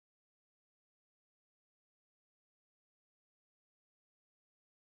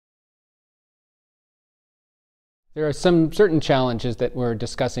There are some certain challenges that we're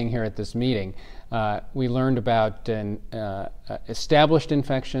discussing here at this meeting. We learned about established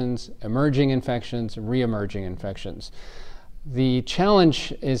infections, emerging infections, re-emerging infections. The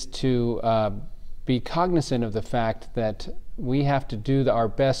challenge is to be cognizant of the fact that we have to do our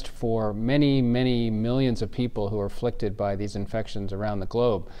best for many, many millions of people who are afflicted by these infections around the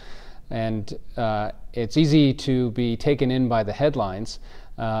globe. And it's easy to be taken in by the headlines.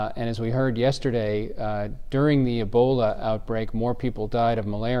 And as we heard yesterday, during the Ebola outbreak, more people died of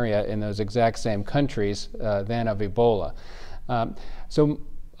malaria in those exact same countries than of Ebola. So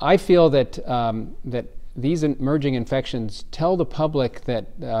I feel that, that these emerging infections tell the public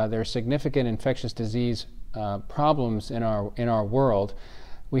that there are significant infectious disease problems in our world.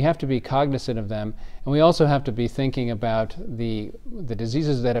 We have to be cognizant of them, and we also have to be thinking about the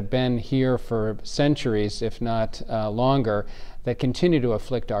diseases that have been here for centuries, if not longer, that continue to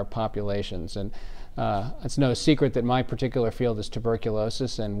afflict our populations. And it's no secret that my particular field is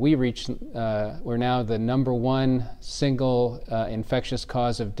tuberculosis, and we're now the #1 single infectious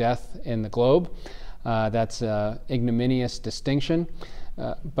cause of death in the globe. That's an ignominious distinction.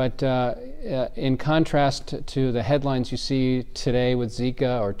 But in contrast to the headlines you see today with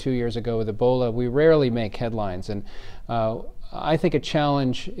Zika or 2 years ago with Ebola, we rarely make headlines. And I think a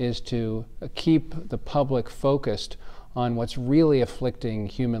challenge is to keep the public focused on what's really afflicting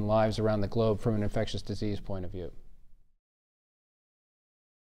human lives around the globe from an infectious disease point of view.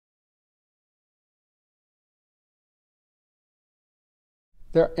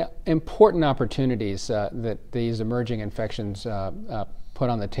 There are important opportunities that these emerging infections put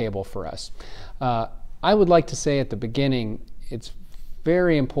on the table for us. I would like to say at the beginning, it's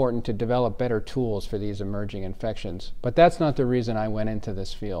very important to develop better tools for these emerging infections, but that's not the reason I went into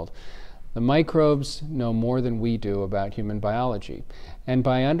this field. The microbes know more than we do about human biology, and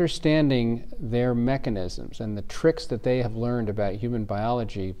by understanding their mechanisms and the tricks that they have learned about human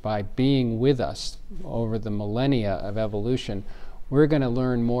biology by being with us over the millennia of evolution, we're going to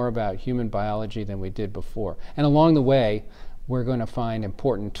learn more about human biology than we did before. And along the way, we're going to find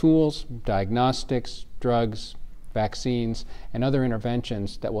important tools, diagnostics, drugs, vaccines, and other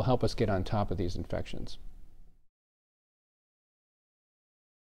interventions that will help us get on top of these infections.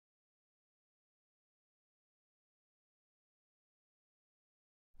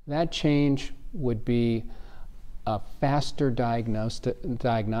 That change would be a faster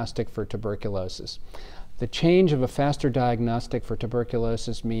diagnostic for tuberculosis. The change of a faster diagnostic for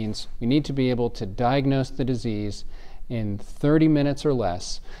tuberculosis means we need to be able to diagnose the disease in 30 minutes or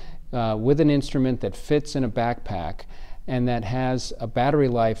less with an instrument that fits in a backpack and that has a battery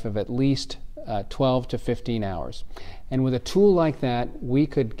life of at least 12 to 15 hours. And with a tool like that, we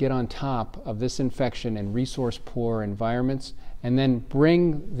could get on top of this infection in resource-poor environments and then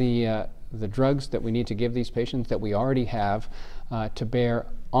bring the drugs that we need to give these patients that we already have to bear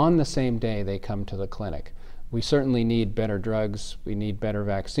on the same day they come to the clinic. We certainly need better drugs, we need better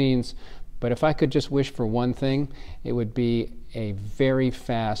vaccines, but if I could just wish for one thing, it would be a very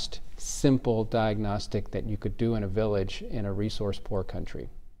fast, simple diagnostic that you could do in a village in a resource-poor country.